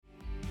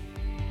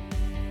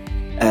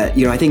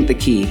I think the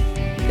key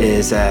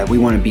is we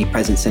want to be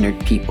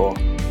present-centered people.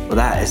 Well,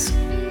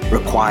 that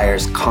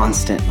requires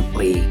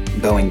constantly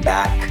going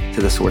back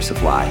to the source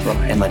of life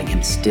and letting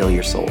Him still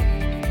your soul.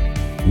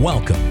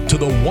 Welcome to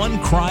the One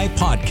Cry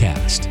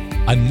Podcast,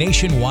 a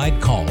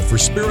nationwide call for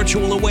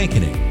spiritual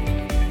awakening.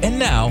 And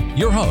now,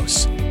 your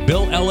hosts,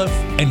 Bill Elliff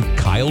and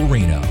Kyle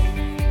Reno.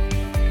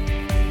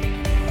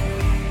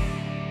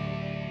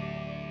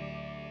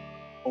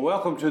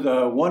 Welcome to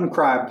the One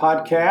Cry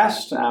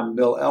Podcast. I'm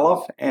Bill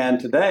Elliff, and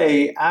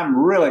today I'm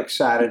really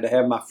excited to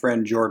have my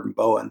friend Jordan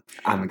Bowen.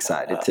 I'm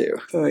excited too.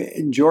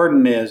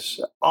 Jordan is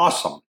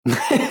awesome,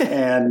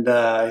 and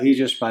he's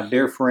just my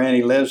dear friend.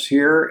 He lives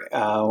here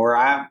where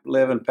I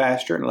live and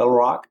pastor in Little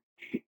Rock,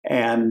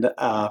 and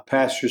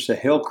pastors the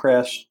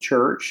Hillcrest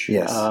Church.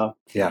 Yes,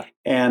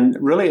 and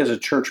really is a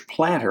church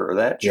planter.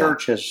 That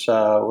church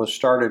was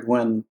started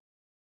when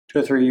 2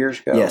 or 3 years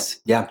ago.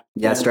 Yes.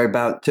 It started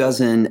about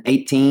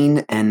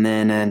 2018, and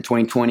then in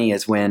 2020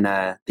 is when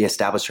the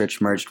established church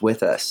merged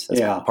with us.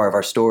 That's part of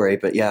our story,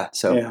 but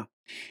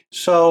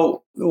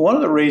So one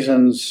of the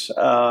reasons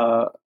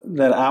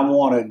that I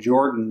wanted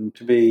Jordan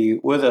to be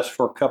with us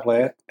for a couple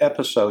of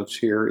episodes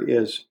here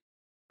is,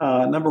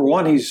 number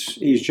one,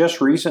 he's just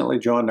recently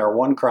joined our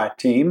One Cry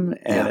team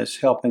and is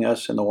helping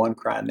us in the One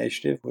Cry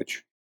initiative,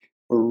 which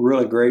we're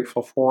really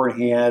grateful for, and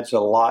he adds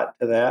a lot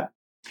to that.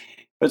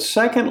 But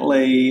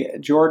secondly,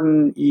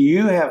 Jordan,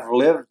 you have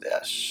lived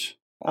this.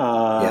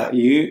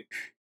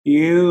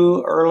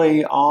 You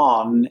early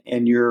on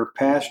in your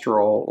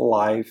pastoral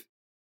life,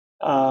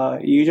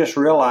 you just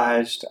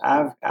realized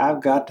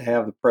I've got to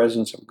have the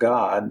presence of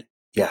God.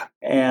 Yeah,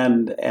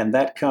 and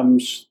that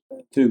comes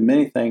through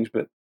many things,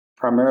 but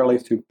primarily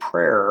through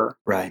prayer.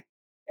 Right.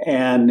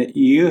 And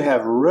you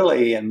have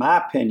really, in my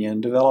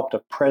opinion, developed a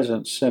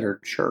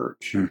presence-centered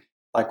church.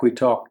 Like we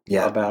talked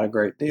about a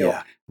great deal.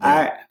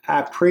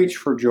 I preached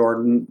for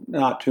Jordan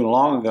not too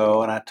long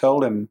ago, and I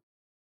told him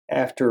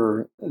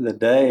after the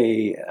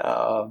day,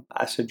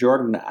 I said,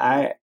 Jordan,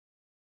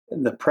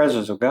 the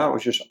presence of God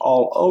was just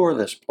all over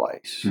this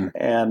place,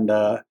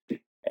 but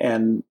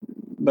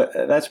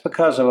that's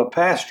because of a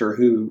pastor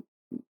who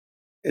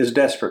is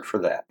desperate for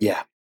that.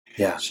 Yeah.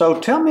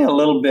 So tell me a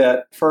little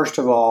bit, first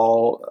of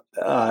all,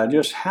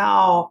 just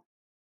how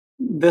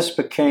this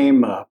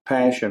became a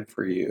passion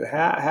for you.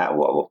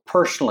 How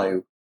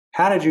personally,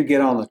 how did you get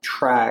on the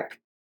track?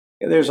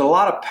 There's a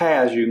lot of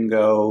paths you can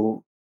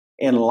go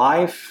in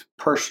life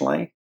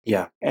personally.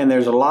 Yeah. And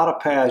there's a lot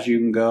of paths you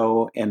can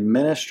go in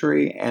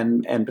ministry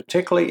and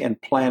particularly in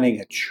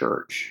planning a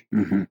church.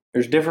 Mm-hmm.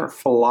 There's different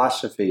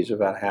philosophies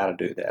about how to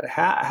do that.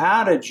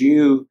 How did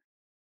you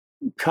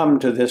come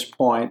to this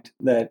point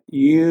that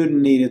you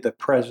needed the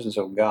presence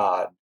of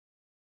God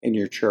in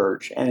your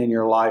church and in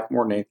your life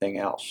more than anything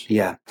else?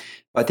 Yeah.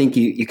 I think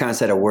you kind of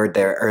said a word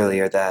there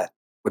earlier that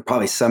would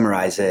probably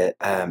summarize it,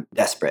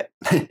 desperate.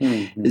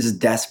 Mm-hmm. This is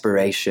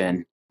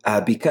desperation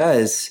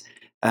because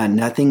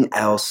nothing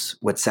else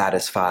would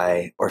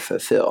satisfy or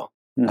fulfill.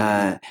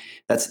 Mm-hmm.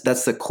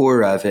 That's the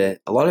core of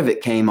it. A lot of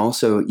it came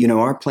also,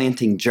 our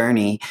planting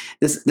journey.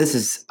 This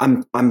is,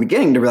 I'm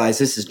beginning to realize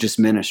this is just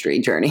ministry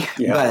journey,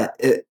 but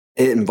it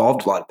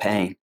involved a lot of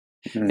pain.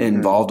 Mm-hmm. It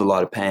involved a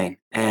lot of pain.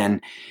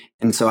 And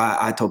so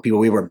I told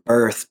people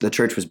the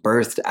church was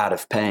birthed out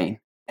of pain.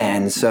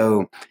 And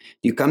so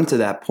you come to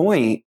that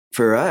point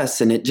for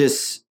us, and it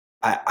just,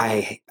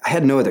 I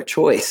had no other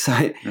choice.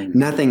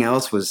 Nothing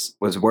else was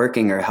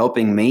working or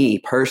helping me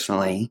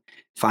personally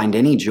find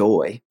any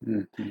joy,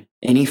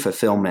 any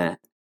fulfillment,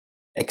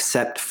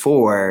 except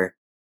for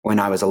when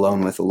I was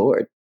alone with the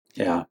Lord.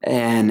 Yeah.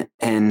 And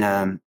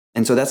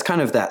so that's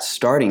kind of that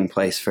starting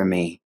place for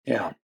me.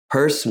 Yeah.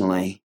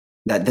 Personally,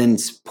 that then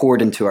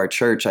poured into our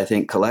church, I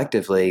think,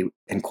 collectively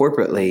and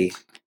corporately.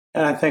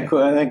 And I think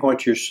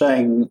what you're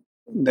saying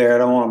there, I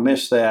don't want to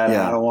miss that.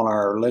 Yeah. I don't want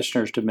our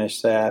listeners to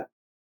miss that.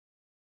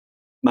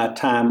 My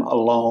time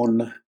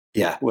alone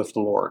with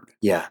the Lord.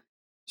 Yeah.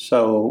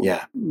 So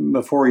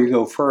before you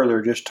go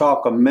further, just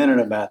talk a minute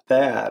about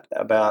that,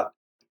 about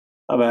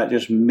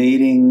just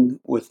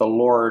meeting with the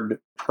Lord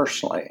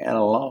personally and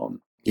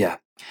alone. Yeah.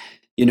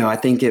 I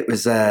think it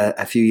was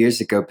a few years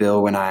ago,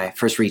 Bill, when I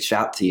first reached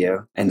out to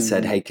you and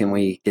said, hey, can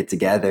we get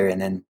together? And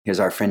then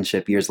here's our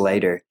friendship years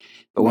later.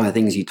 But one of the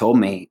things you told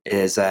me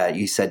is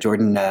you said,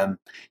 Jordan,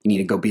 you need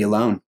to go be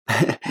alone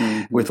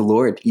with the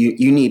Lord.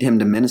 You need Him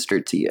to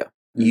minister to you.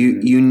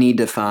 You need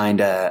to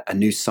find a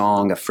new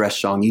song, a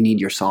fresh song. You need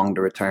your song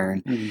to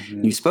return.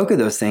 You spoke of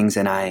those things,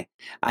 and I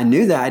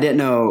knew that. I didn't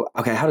know,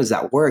 okay, how does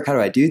that work? How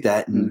do I do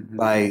that? And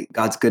by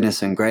God's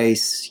goodness and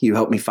grace, you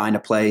helped me find a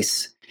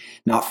place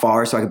not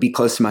far so I could be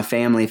close to my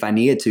family if I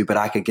needed to, but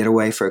I could get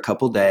away for a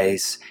couple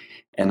days.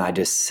 And I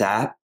just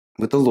sat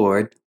with the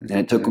Lord. And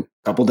it took a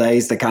couple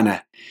days to kind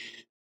of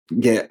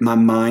get my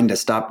mind to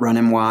stop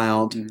running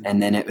wild.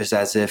 And then it was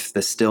as if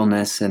the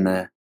stillness and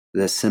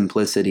the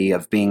simplicity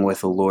of being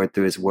with the Lord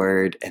through His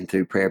Word and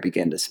through prayer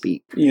began to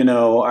speak.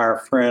 Our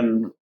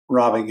friend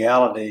Robbie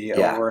Galladay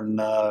over in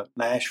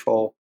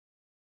Nashville,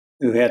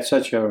 who had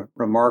such a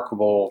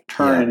remarkable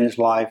turn in his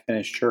life and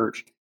his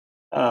church,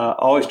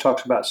 always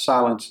talks about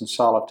silence and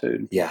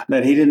solitude. Yeah.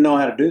 That he didn't know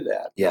how to do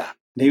that. Yeah.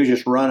 He was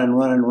just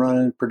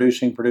running,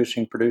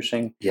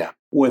 producing. Yeah.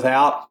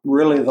 Without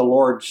really the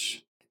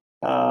Lord's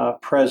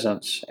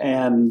presence.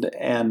 And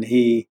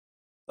the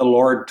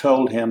Lord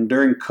told him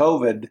during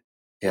COVID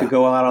to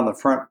go out on the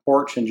front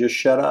porch and just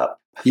shut up.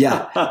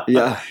 Yeah.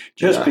 Yeah.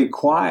 Just be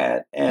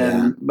quiet.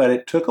 But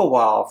it took a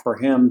while for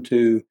him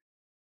to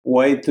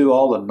wade through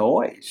all the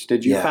noise.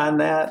 Did you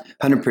find that?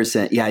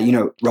 100%. Yeah. You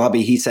know,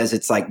 Robbie, he says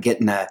it's like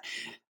getting a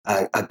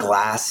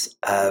glass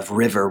of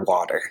river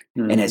water,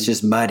 and it's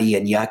just muddy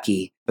and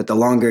yucky. But the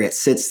longer it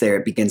sits there,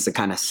 it begins to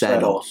kind of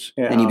settle,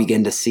 and you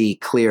begin to see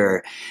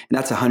clearer. And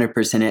that's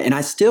 100% it. And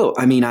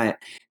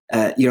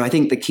I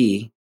think the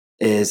key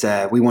is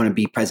we want to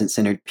be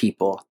present-centered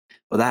people.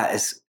 Well,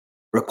 that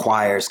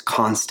requires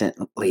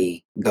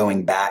constantly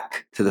going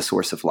back to the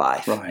source of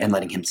life and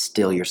letting him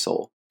still your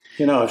soul.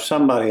 You know, if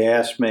somebody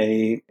asks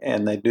me,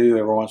 and they do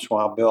every once in a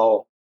while,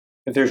 Bill,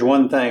 if there's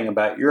one thing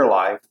about your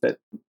life that,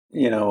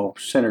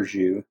 centers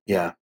you,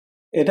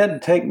 it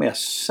doesn't take me a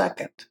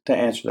second to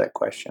answer that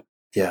question.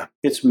 Yeah.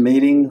 It's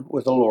meeting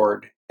with the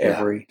Lord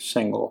every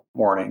single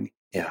morning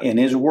in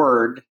His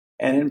Word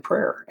and in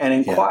prayer and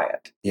in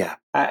quiet. Yeah.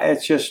 I've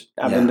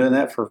been doing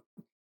that for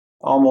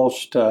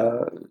almost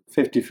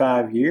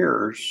 55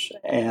 years,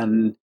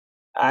 and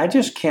I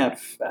just can't,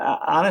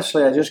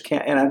 honestly,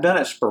 and I've done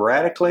it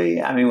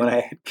sporadically. I mean, when I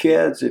had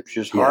kids, it was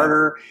just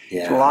harder.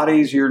 Yeah. It's a lot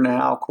easier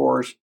now, of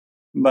course,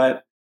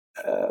 but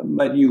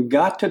you've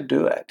got to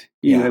do it.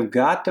 You have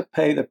got to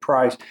pay the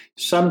price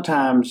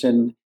sometimes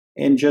in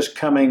just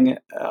coming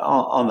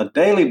on the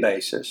daily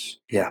basis.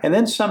 Yeah. And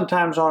then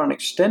sometimes on an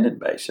extended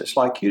basis,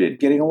 like you did,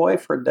 getting away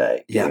for a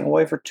day, getting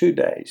away for 2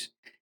 days.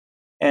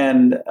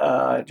 And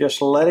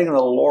just letting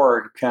the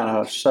Lord kind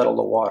of settle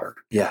the water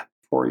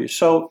for you.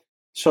 So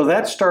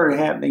that started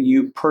happening to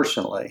you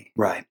personally.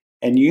 Right.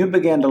 And you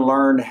began to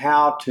learn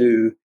how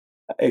to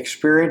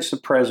experience the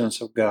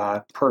presence of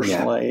God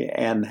personally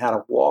and how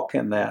to walk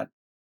in that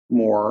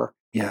more.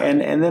 Yeah.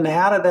 And then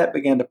how did that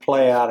begin to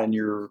play out in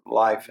your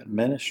life and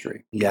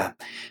ministry? Yeah.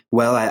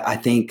 Well, I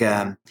think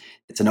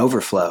it's an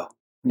overflow.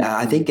 Mm-hmm.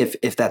 I think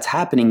if that's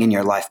happening in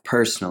your life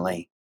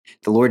personally,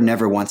 the Lord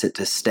never wants it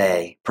to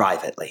stay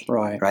privately.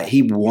 Right.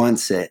 He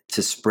wants it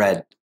to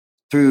spread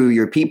through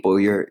your people,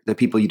 the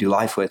people you do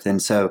life with.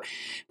 And so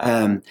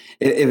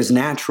it was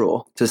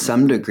natural to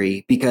some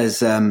degree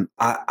because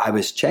I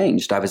was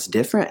changed. I was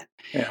different.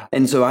 Yeah.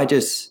 And so I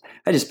just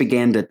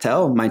began to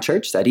tell my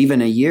church that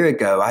even a year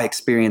ago, I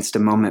experienced a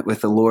moment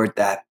with the Lord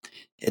that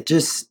it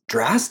just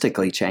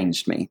drastically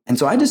changed me. And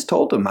so I just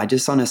told them,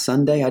 on a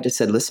Sunday, I just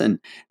said, listen,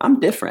 I'm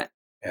different.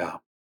 Yeah.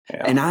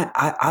 And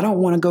I don't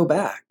want to go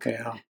back.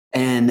 Yeah.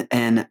 And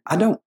I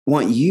don't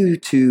want you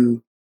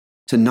to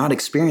not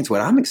experience what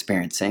I'm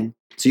experiencing.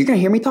 So you're going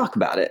to hear me talk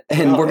about it,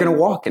 and we're going to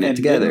walk in it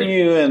together. Didn't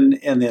you,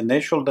 in the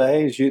initial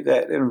days,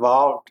 that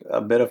involved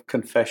a bit of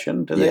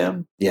confession to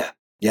them? Yeah.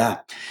 I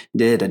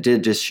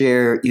did just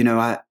share,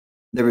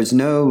 there was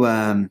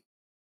no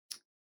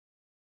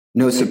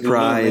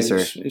surprise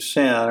or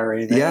sin or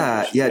anything.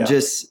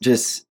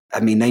 Just I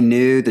mean, they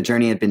knew the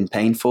journey had been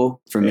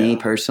painful for me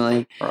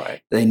personally.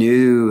 Right. They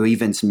knew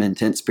even some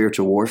intense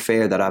spiritual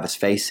warfare that I was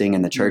facing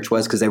and the church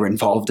was, because they were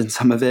involved in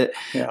some of it,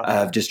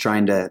 of just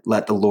trying to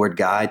let the Lord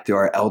guide through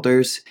our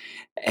elders.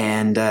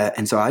 And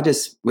so I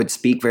just would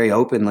speak very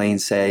openly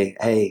and say,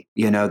 hey,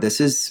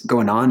 this is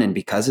going on. And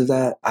because of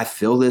that, I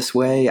feel this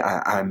way.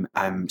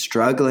 I'm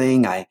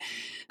struggling.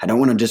 I don't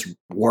want to just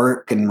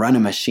work and run a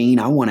machine.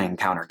 I want to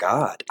encounter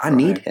God. I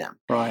need Him.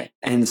 Right.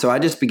 And so I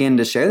just began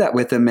to share that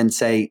with them and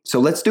say, so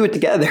let's do it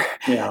together.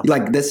 Yeah.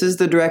 Like, this is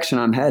the direction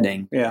I'm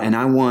heading. Yeah. And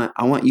I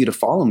want you to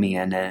follow me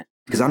in it,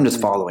 because I'm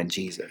just following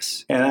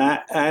Jesus. And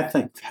I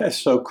think that's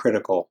so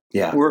critical.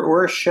 Yeah.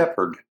 We're a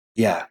shepherd.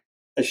 Yeah.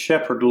 A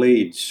shepherd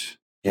leads.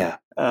 Yeah.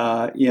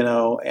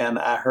 And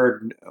I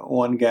heard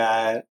one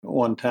guy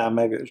one time,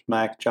 maybe it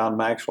was John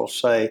Maxwell,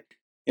 say,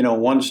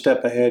 1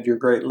 step ahead, you're a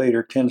great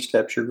leader. 10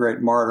 steps, you're a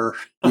great martyr.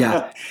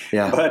 Yeah.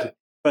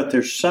 But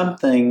there's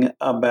something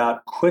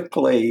about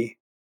quickly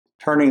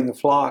turning the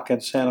flock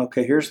and saying,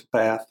 okay, here's the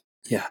path.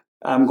 Yeah.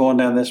 I'm going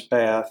down this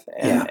path,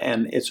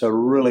 and it's a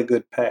really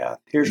good path.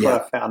 Here's what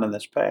I found in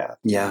this path.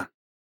 Yeah.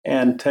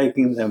 And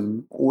taking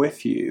them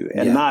with you,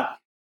 and not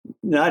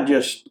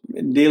just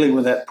dealing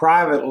with that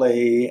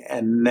privately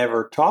and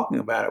never talking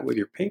about it with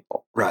your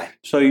people. Right.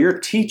 So you're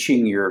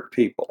teaching your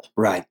people.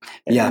 Right.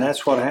 And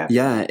that's what happened.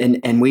 Yeah.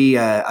 And we,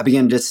 I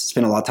began to just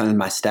spend a lot of time with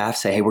my staff,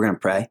 say, hey, we're going to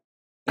pray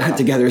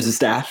together as a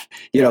staff.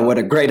 What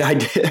a great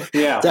idea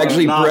to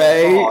actually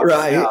pray.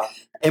 Right. Yeah.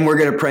 And we're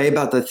going to pray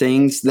about the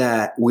things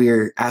that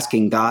we're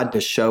asking God to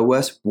show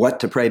us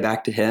what to pray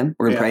back to Him.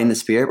 We're going to pray in the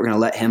Spirit. We're going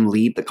to let Him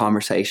lead the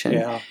conversation.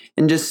 Yeah.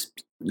 And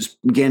just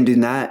began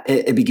doing that.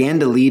 It began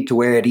to lead to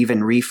where it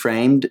even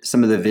reframed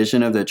some of the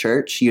vision of the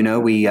church.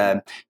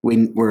 We're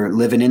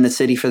living in the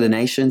city for the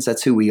nations.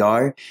 That's who we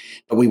are.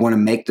 But we want to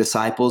make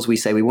disciples. We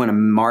say we want to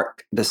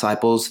mark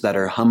disciples that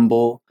are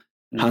humble,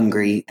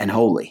 hungry, and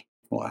holy.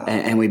 Wow.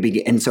 And we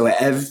begin. And so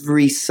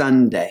every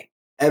Sunday,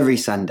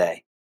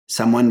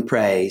 someone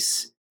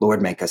prays,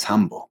 Lord, make us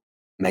humble,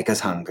 make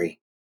us hungry,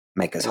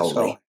 make us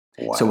holy.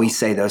 Wow. So we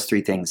say those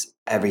three things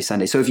every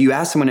Sunday. So if you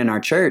ask someone in our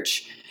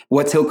church,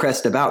 what's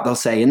Hillcrest about? They'll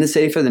say, in the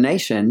city for the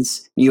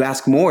nations. You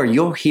ask more,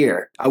 you'll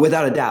hear.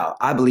 Without a doubt,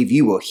 I believe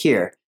you will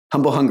hear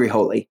humble, hungry,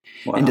 holy.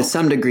 Wow. And to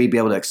some degree be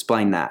able to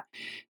explain that.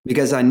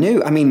 Because I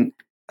knew,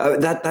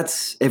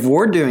 that's, if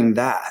we're doing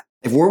that,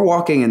 if we're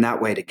walking in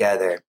that way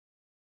together,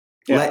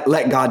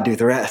 let God do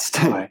the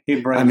rest. Right.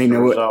 He brings the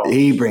results.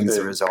 He brings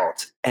the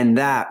results. And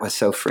that was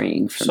so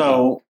freeing for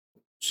me.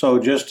 So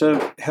just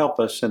to help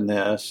us in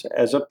this,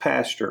 as a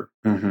pastor,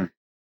 mm-hmm.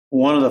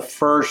 one of the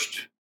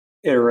first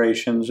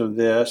iterations of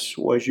this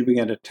was you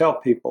began to tell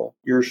people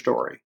your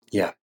story.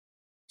 Yeah.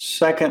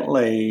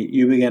 Secondly,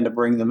 you began to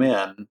bring them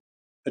in,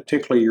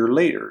 particularly your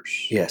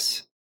leaders.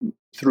 Yes.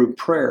 Through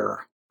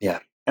prayer. Yeah.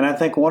 And I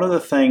think one of the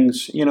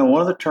things,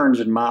 one of the turns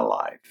in my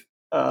life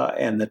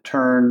and the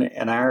turn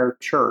in our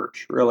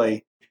church,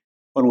 really,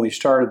 when we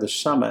started the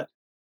summit,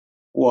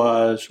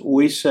 was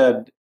we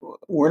said,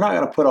 we're not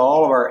going to put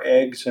all of our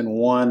eggs in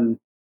one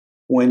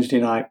Wednesday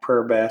night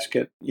prayer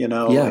basket,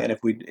 and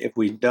if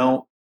we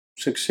don't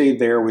succeed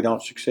there, we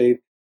don't succeed.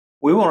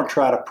 We want to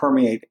try to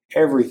permeate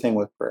everything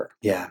with prayer.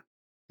 Yeah.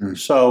 Mm.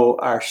 So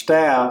our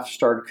staff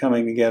started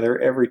coming together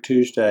every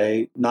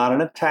Tuesday, not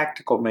in a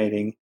tactical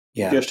meeting,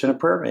 just in a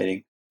prayer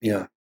meeting.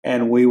 Yeah.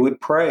 And we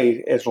would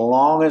pray as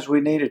long as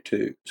we needed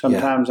to.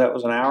 Sometimes that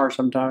was an hour,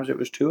 sometimes it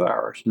was 2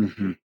 hours.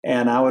 Mm-hmm.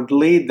 And I would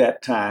lead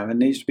that time. It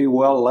needs to be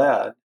well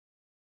led.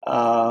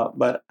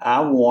 But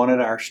I wanted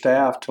our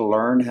staff to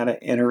learn how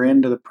to enter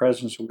into the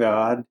presence of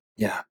God.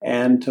 Yeah.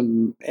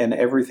 And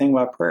everything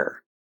by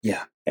prayer.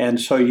 Yeah. And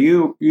so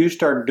you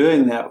started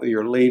doing that with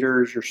your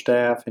leaders, your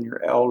staff, and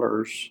your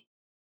elders.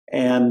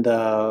 And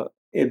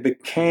it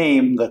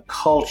became the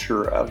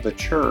culture of the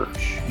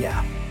church.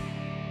 Yeah.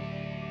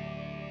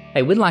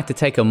 Hey, we'd like to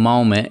take a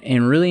moment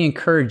and really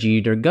encourage you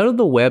to go to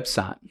the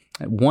website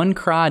at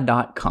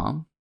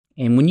onecry.com.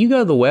 And when you go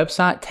to the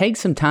website, take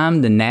some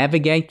time to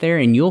navigate there,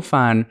 and you'll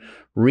find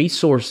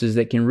resources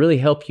that can really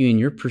help you in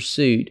your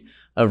pursuit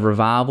of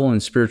revival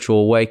and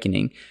spiritual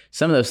awakening.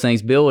 Some of those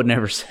things, Bill would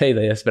never say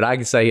this, but I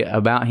can say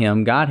about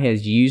him, God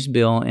has used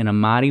Bill in a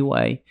mighty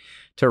way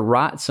to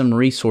write some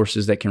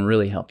resources that can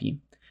really help you.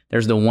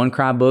 There's the One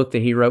Cry book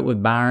that he wrote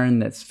with Byron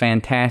that's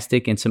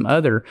fantastic, and some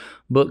other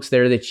books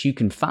there that you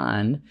can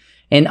find.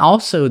 And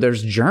also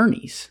there's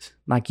journeys.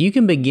 Like you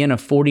can begin a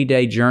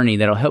 40-day journey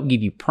that'll help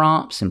give you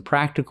prompts and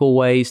practical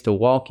ways to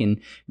walk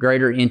in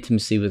greater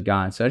intimacy with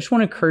God. So I just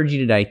want to encourage you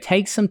today,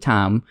 take some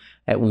time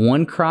at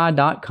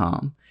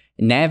onecry.com,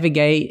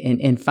 navigate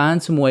and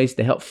find some ways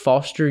to help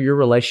foster your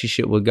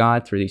relationship with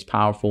God through these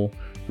powerful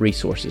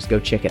resources.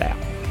 Go check it out.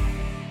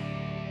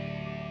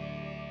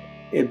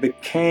 It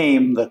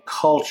became the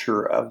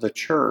culture of the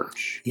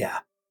church. Yeah.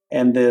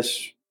 And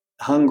this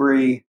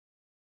hungry,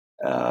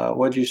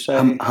 what'd you say?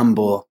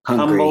 Humble,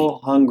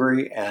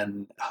 hungry,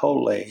 and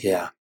holy.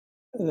 Yeah.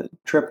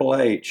 Triple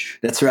H.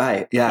 That's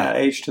right. Yeah.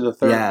 H to the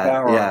third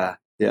power.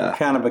 Yeah.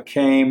 Kind of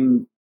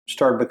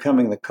started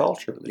becoming the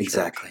culture of the church.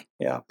 Exactly.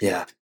 Yeah.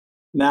 Yeah.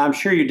 Now, I'm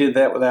sure you did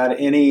that without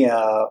any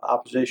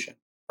opposition.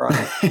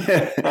 Right.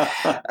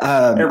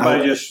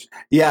 Everybody just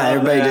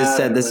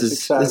said this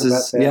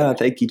is yeah,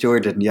 thank you,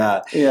 Jordan.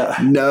 Yeah.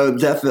 No,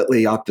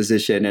 definitely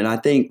opposition. And I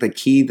think the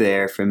key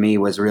there for me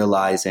was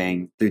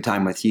realizing through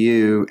time with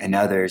you and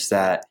others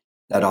that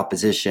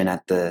opposition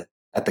at the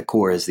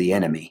core is the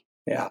enemy.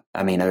 Yeah.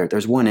 I mean,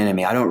 there's one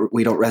enemy.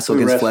 We don't wrestle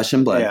against flesh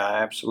and blood. Yeah,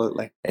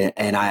 absolutely.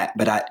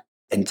 But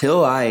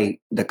until I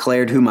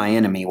declared who my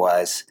enemy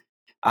was,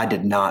 I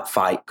did not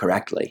fight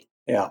correctly.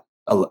 Yeah.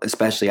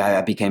 Especially,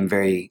 I became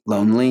very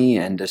lonely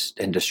and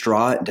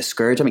distraught and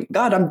discouraged. I mean,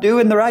 God, I'm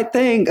doing the right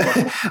thing.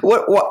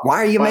 Why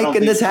are you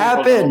making this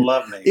happen? Don't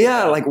love me?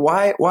 Yeah, like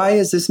why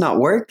is this not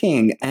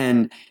working?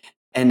 And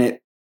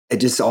it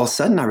just all of a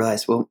sudden I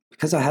realized, well,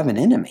 because I have an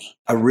enemy,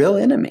 a real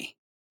enemy.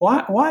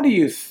 Why do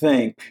you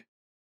think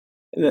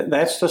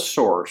that's the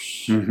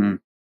source? Mm-hmm.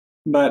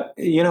 But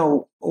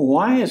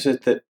why is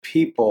it that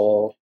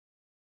people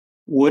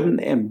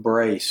wouldn't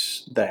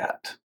embrace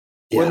that?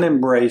 Wouldn't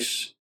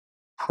embrace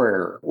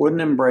prayer,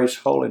 wouldn't embrace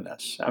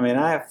holiness? I mean,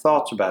 I have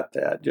thoughts about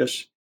that.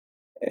 Just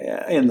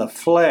in the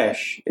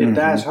flesh, it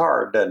dies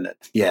hard, doesn't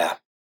it? Yeah.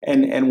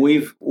 And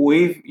we've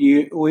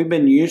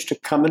been used to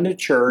coming to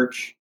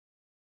church,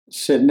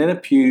 sitting in a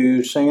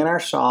pew, singing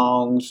our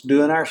songs,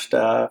 doing our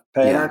stuff,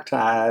 paying our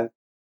tithe,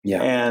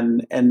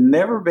 and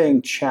never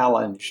being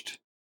challenged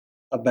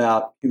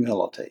about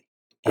humility.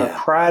 Yeah. Our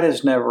pride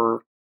is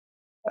never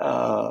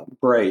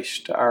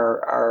braced.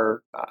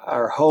 Our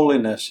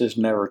holiness is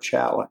never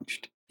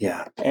challenged.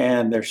 Yeah.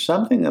 And there's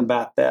something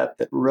about that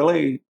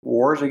really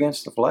wars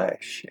against the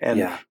flesh.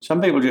 And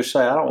some people just say,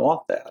 I don't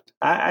want that.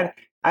 I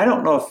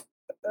don't know if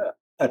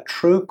a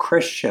true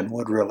Christian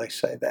would really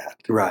say that.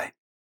 Right.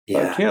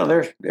 Yeah.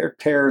 But, there are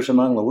tares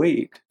among the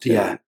wheat, too.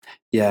 Yeah.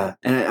 Yeah.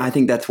 And I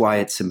think that's why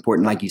it's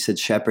important, like you said,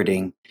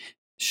 shepherding,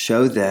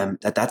 show them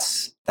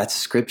that's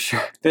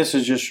scripture. This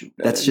is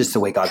just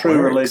the way God true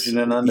works. religion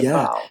and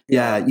undefiled.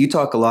 Yeah. You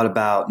talk a lot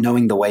about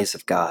knowing the ways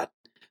of God.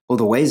 well,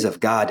 the ways of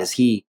God is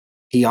he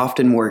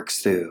often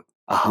works through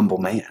a humble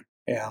man.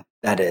 Yeah.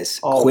 That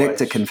is always. Quick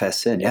to confess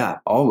sin. Yeah,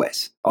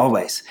 always.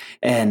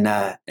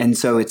 And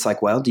so it's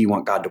like, well, do you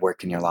want God to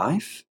work in your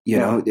life? You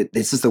know,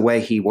 this is the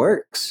way he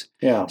works.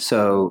 Yeah.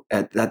 So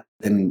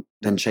then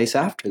chase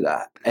after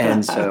that.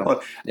 And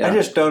so I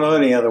just don't know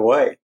any other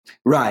way.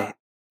 Right.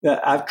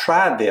 I've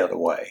tried the other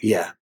way.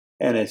 Yeah.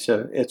 And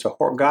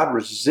God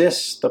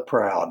resists the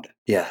proud.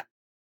 Yeah.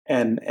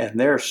 And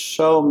there are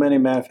so many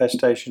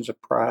manifestations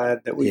of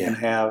pride that we can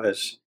have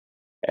as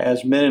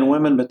men and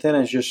women, but then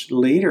as just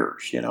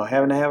leaders,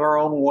 having to have our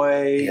own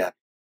way,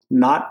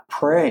 not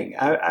praying.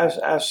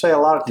 I say a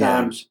lot of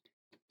times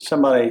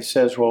somebody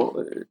says,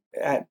 well,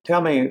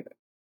 tell me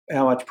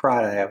how much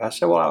pride I have. I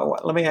say, well,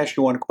 let me ask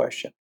you one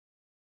question.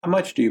 How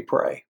much do you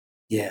pray?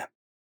 Yeah.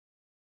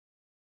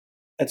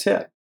 That's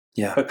it.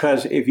 Yeah.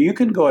 Because if you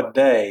can go a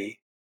day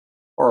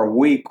or a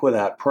week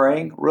without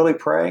praying, really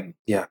praying,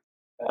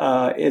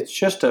 it's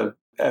just a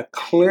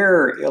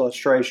clear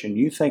illustration.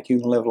 You think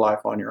you can live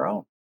life on your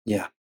own.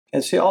 Yeah.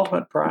 It's the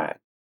ultimate pride.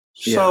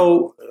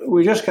 So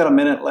we just got a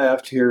minute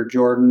left here,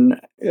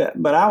 Jordan,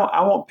 but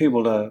I want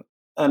people to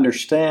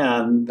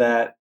understand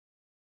that,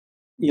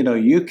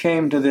 you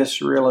came to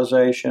this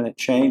realization, it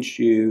changed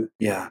you.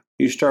 Yeah.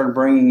 You started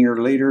bringing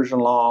your leaders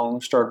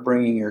along, started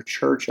bringing your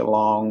church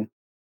along,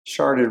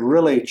 started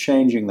really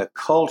changing the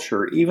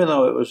culture, even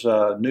though it was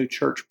a new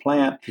church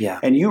plant. Yeah.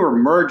 And you were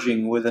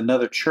merging with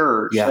another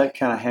church. Yeah. That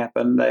kind of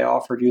happened. They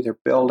offered you their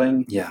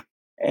building. Yeah.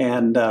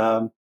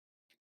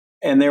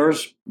 And there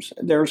was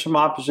some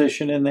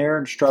opposition in there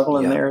and struggle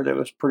in there that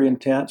was pretty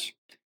intense.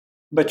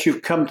 But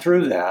you've come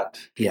through that.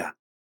 Yeah.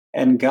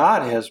 And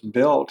God has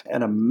built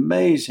an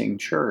amazing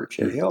church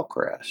at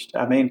Hillcrest.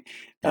 I mean,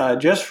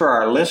 just for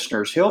our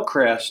listeners,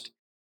 Hillcrest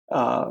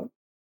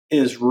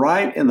is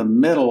right in the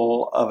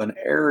middle of an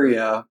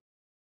area.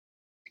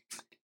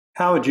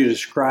 How would you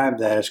describe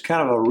that? It's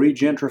kind of a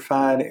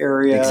regentrified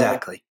area.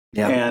 Exactly.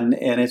 Yeah. And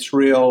it's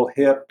real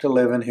hip to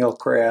live in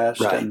Hillcrest.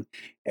 Right.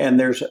 And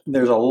there's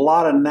a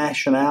lot of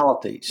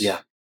nationalities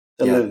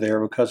that live there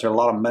because there are a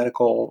lot of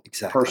medical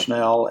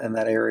personnel in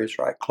that area. It's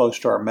right close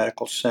to our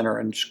medical center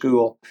and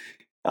school.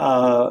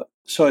 So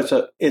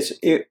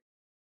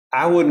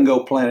I wouldn't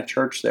go plant a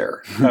church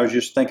there. I was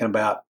just thinking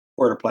about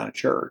where to plant a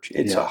church.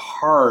 It's a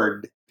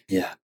hard,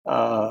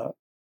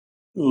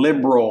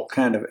 liberal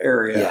kind of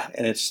area,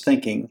 and it's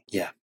thinking,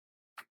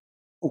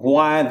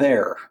 why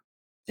there?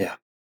 Yeah.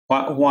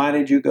 Why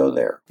did you go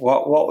there?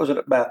 What was it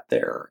about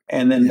there?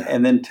 And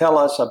then tell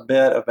us a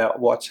bit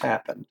about what's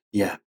happened.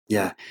 Yeah.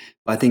 Yeah.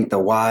 I think the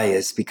why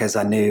is because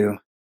I knew,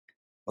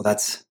 well,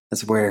 that's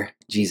where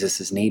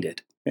Jesus is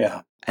needed.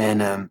 Yeah.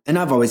 And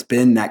I've always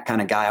been that kind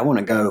of guy. I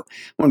want to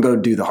go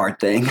do the hard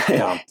thing.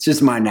 Yeah. It's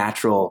just my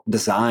natural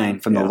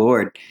design from the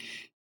Lord.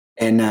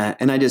 And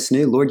I just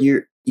knew, Lord,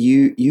 you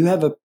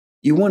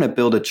want to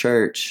build a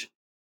church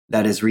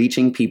that is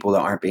reaching people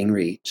that aren't being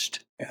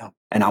reached. Yeah.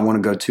 And I want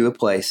to go to a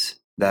place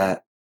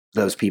that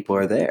those people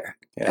are there,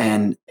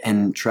 and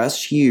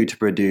trust you to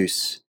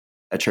produce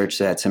a church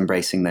that's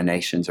embracing the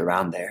nations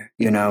around there,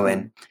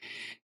 and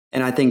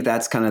I think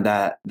that's kind of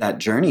that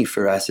journey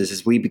for us is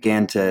as we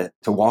began to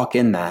walk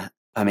in that.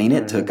 I mean,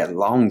 it took a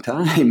long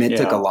time. It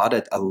took a lot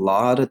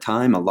of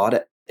time, a lot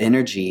of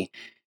energy,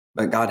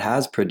 but God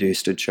has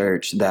produced a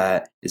church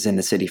that is in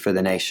the city for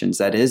the nations,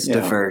 that is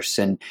diverse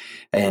and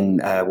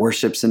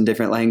worships in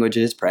different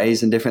languages,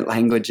 prays in different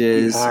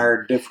languages. You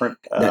hired different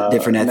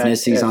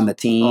ethnicities on the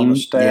team. On the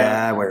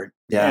staff.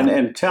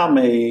 And tell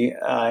me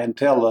and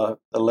tell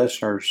the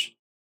listeners,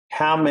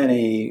 how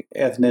many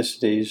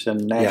ethnicities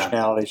and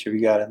nationalities have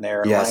you got in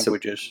there, and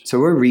languages? So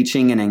we're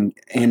reaching and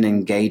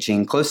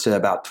engaging close to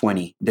about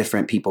 20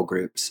 different people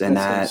groups, and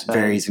that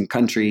varies in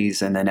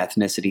countries and then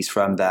ethnicities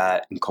from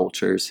that and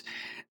cultures.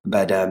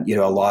 But a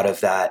lot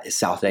of that is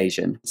South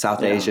Asian,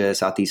 Asia,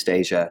 Southeast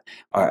Asia,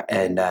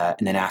 and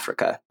then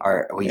Africa.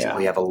 We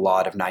have a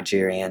lot of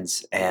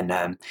Nigerians,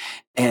 and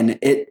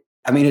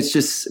it's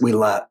just we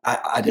love.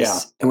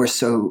 And we're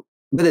so.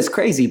 But it's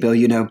crazy,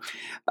 Bill.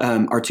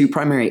 Our two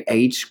primary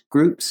age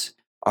groups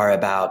are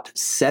about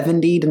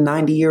 70 to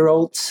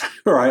 90-year-olds,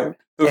 right?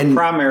 Who are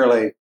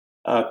primarily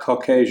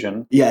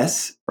Caucasian.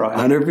 Yes, right,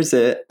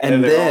 100%.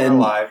 And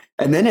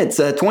then it's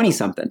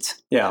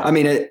 20-somethings. Yeah, I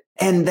mean,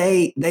 and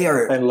they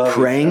are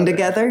praying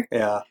together.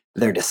 Yeah,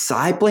 they're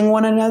discipling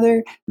one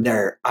another.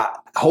 They're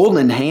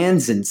holding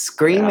hands and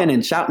screaming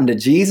and shouting to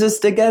Jesus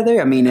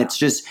together. I mean, it's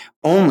just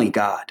only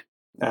God.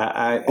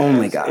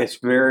 Only God. It's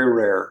very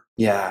rare.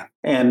 Yeah.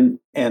 And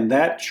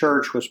that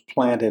church was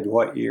planted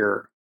what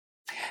year?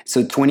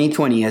 So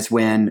 2020 is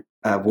when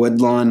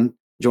Woodlawn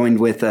joined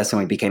with us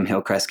and we became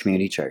Hillcrest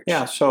Community Church.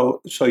 Yeah.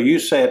 So you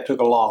say it took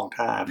a long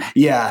time.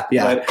 Yeah.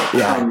 But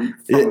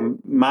from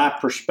my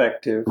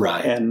perspective,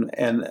 right,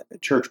 and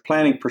church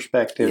planning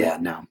perspective,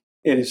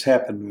 it has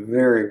happened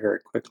very, very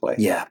quickly.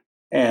 Yeah.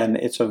 And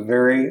it's a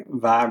very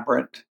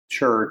vibrant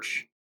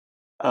church.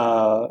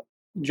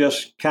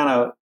 Just kind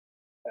of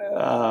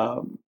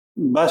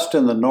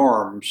busting the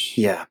norms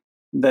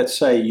that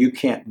say you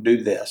can't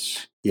do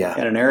this in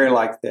an area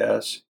like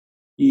this.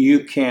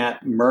 you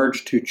can't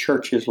merge two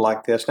churches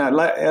like this. Now,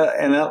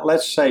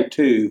 let's say,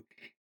 too,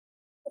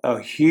 a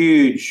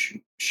huge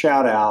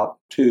shout out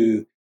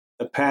to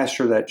the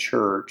pastor of that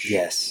church.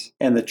 Yes.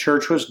 And the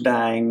church was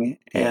dying,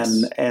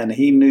 Yes. and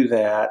he knew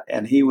that,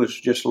 and he was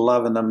just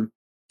loving them.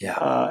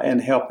 Yeah.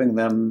 And helping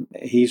them.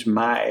 He's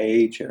my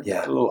age, a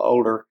Yeah. little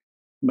older,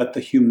 but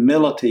the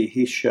humility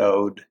he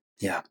showed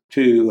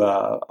to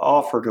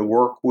offer to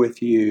work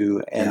with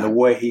you, and the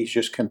way he's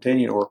just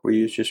continued to work with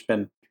you has just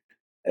been,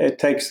 it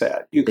takes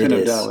that. You couldn't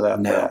have done it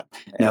without that.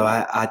 No,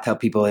 I tell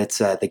people it's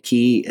the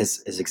key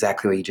is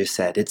exactly what you just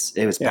said.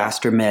 It was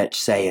Pastor Mitch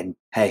saying,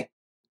 "Hey,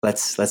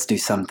 let's do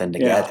something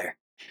together."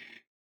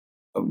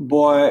 Yeah.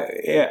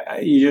 Boy,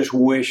 you just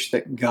wish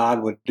that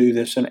God would do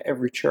this in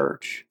every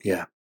church.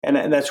 Yeah.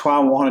 And that's why I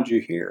wanted you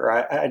here.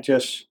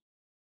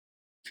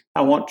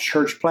 I want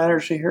church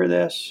planners to hear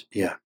this.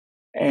 Yeah.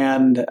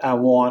 And I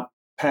want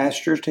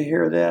pastors to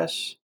hear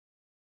this.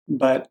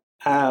 But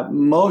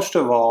most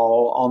of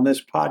all, on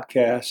this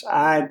podcast,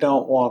 I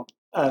don't want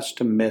us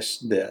to miss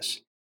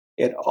this.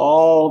 It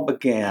all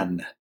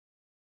began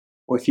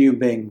with you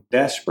being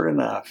desperate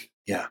enough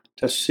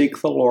to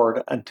seek the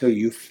Lord until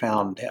you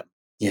found Him.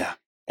 Yeah.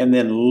 And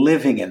then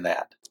living in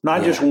that.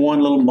 Not just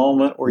one little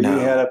moment where you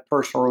had a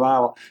personal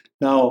revival.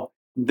 No,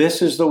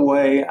 this is the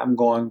way I'm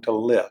going to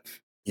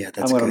live. Yeah,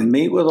 that's I'm going to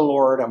meet with the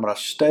Lord. I'm going to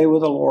stay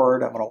with the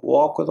Lord. I'm going to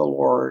walk with the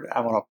Lord.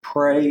 I'm going to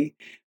pray.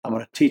 I'm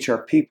going to teach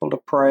our people to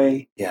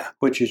pray,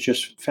 which is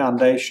just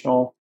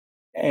foundational.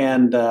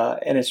 And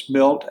it's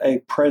built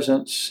a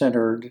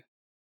present-centered,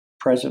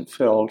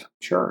 present-filled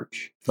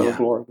church for the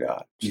glory of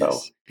God. So,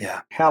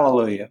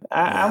 hallelujah.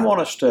 I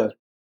want us to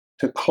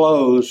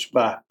close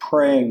by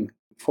praying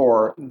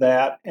for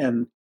that.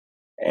 And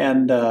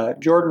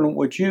Jordan,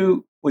 would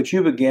you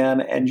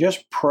begin and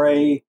just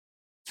pray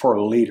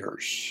for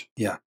leaders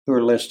who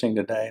are listening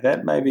today?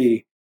 That may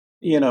be,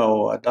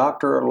 a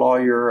doctor, a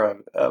lawyer,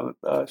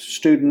 a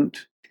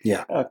student,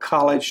 a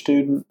college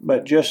student,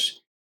 but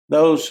just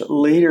those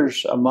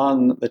leaders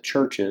among the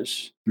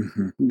churches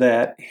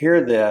that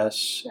hear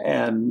this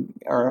and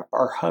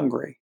are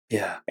hungry.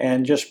 Yeah.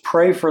 And just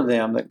pray for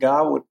them that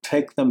God would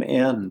take them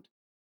in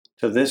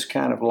to this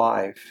kind of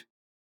life.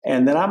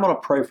 And then I'm going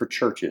to pray for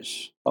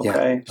churches.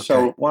 Okay?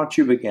 So why don't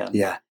you begin?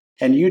 Yeah.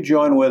 And you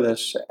join with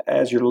us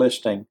as you're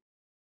listening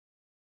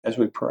as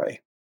we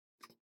pray.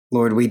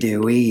 Lord, we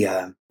do. We,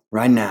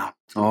 right now,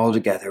 all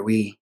together,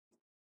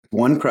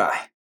 one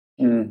cry.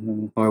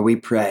 Lord, we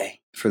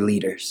pray for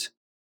leaders.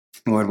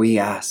 Lord, we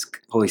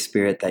ask, Holy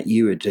Spirit, that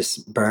you would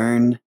just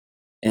burn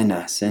in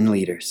us, in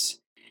leaders,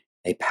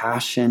 a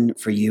passion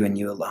for you and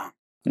you alone.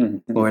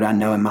 Lord, I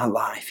know in my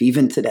life,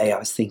 even today, I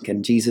was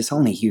thinking, Jesus,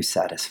 only you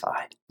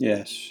satisfy.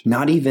 Yes.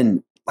 Not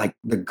even like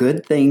the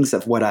good things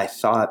of what I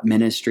thought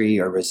ministry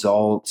or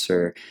results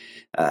or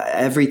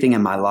everything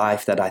in my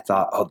life that I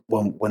thought, oh,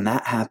 when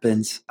that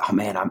happens, oh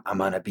man, I'm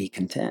going to be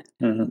content.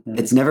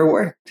 It's never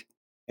worked.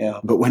 Yeah.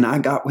 But when I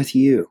got with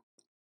you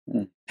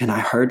and I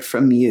heard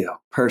from you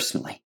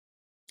personally,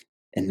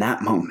 in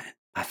that moment,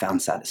 I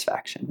found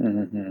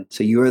satisfaction.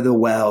 So you are the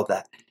well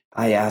that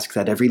I ask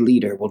that every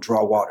leader will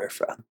draw water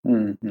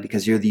from,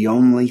 because you're the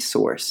only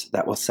source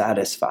that will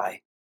satisfy,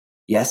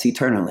 yes,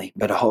 eternally,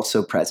 but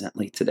also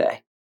presently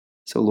today.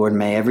 So Lord,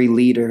 may every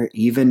leader,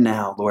 even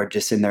now, Lord,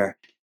 just in their,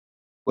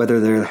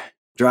 whether they're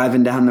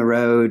driving down the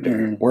road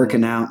or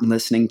working out and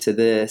listening to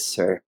this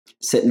or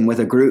sitting with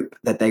a group,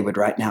 that they would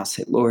right now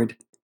say, Lord,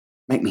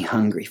 make me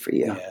hungry for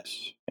you.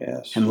 Yes,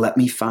 yes. And let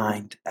me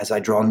find, as I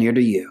draw near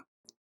to you,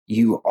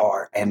 you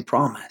are and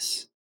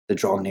promise to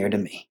draw near to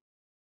me.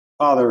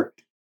 Father,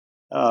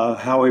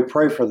 how we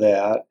pray for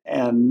that.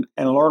 And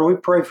Lord, we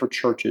pray for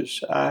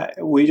churches.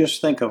 We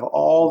just think of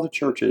all the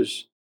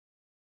churches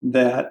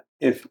that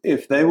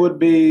if they would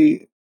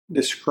be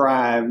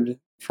described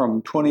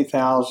from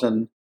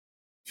 20,000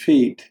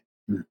 feet,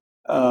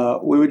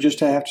 we would just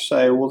have to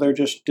say, well, they're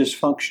just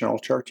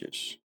dysfunctional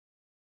churches.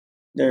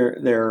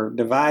 They're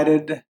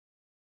divided.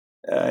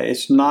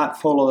 It's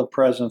not full of the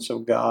presence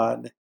of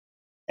God.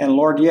 And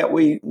Lord, yet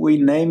we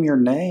name your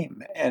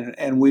name,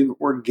 and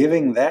we're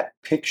giving that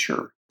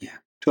picture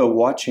to a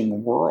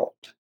watching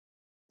world.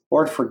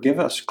 Lord, forgive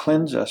us,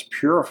 cleanse us,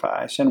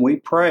 purify us. And we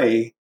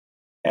pray,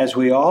 as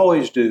we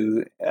always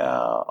do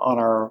on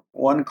our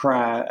One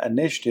Cry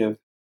initiative,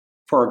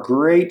 for a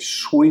great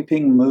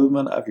sweeping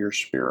movement of your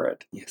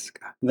Spirit. Yes,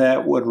 God.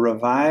 That would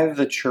revive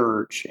the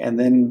church and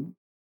then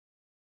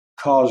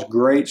cause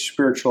great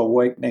spiritual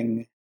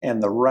awakening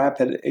and the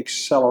rapid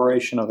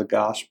acceleration of the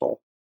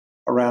gospel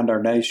around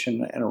our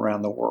nation and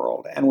around the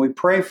world. And we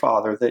pray,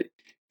 Father, that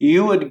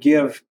you would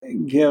give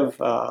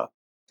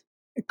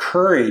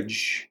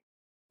courage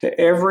to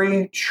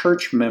every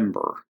church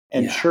member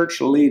and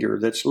church leader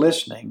that's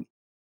listening,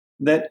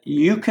 that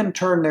you can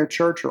turn their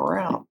church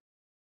around.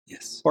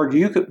 Yes. Lord,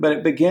 you could, but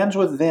it begins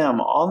with them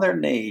on their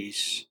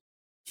knees,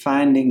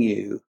 finding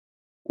you,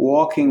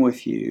 walking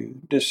with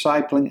you,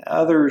 discipling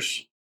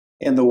others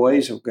in the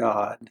ways of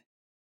God,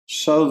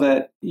 so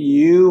that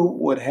you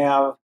would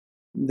have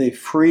the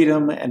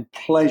freedom and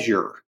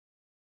pleasure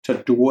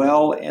to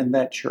dwell in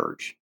that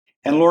church.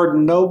 And Lord,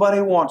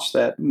 nobody wants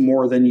that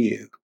more than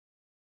you.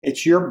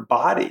 It's your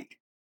body,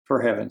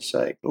 for heaven's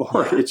sake.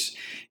 Lord,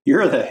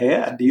 you're the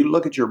head. You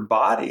look at your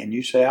body and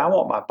you say, I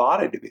want my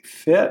body to be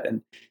fit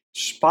and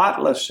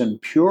spotless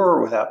and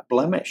pure without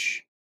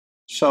blemish.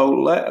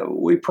 So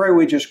we pray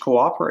we just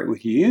cooperate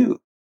with you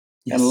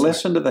and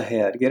listen to the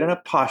head. Get in a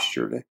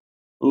posture to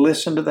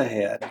listen to the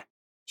head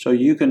so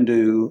you can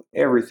do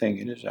everything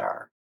you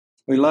desire.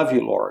 We love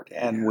you, Lord,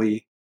 and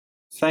we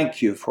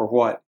thank you for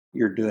what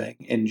you're doing.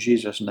 In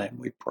Jesus' name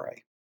we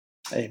pray.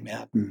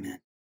 Amen. Amen.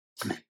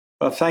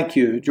 Well, thank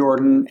you,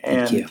 Jordan,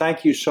 and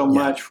thank you so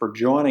much for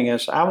joining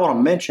us. I want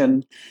to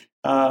mention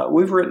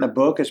we've written a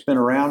book. It's been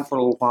around for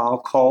a little while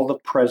called The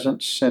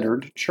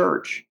Presence-Centered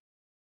Church.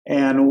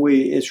 And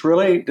it's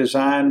really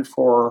designed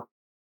for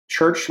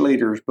church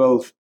leaders,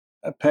 both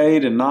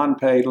paid and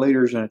non-paid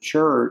leaders in a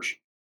church.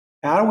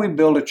 How do we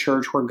build a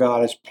church where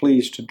God is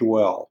pleased to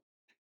dwell?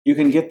 You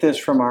can get this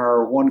from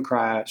our One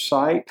Cry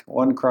site,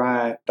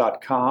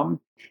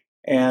 onecry.com,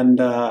 and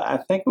I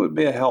think it would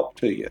be a help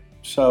to you.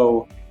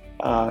 So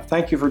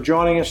thank you for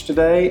joining us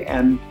today.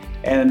 And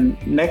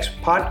next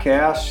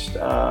podcast,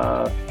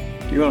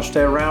 you're going to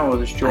stay around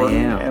with us,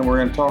 Jordan, and we're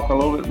going to talk a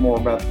little bit more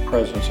about the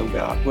presence of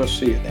God. We'll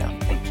see you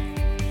then.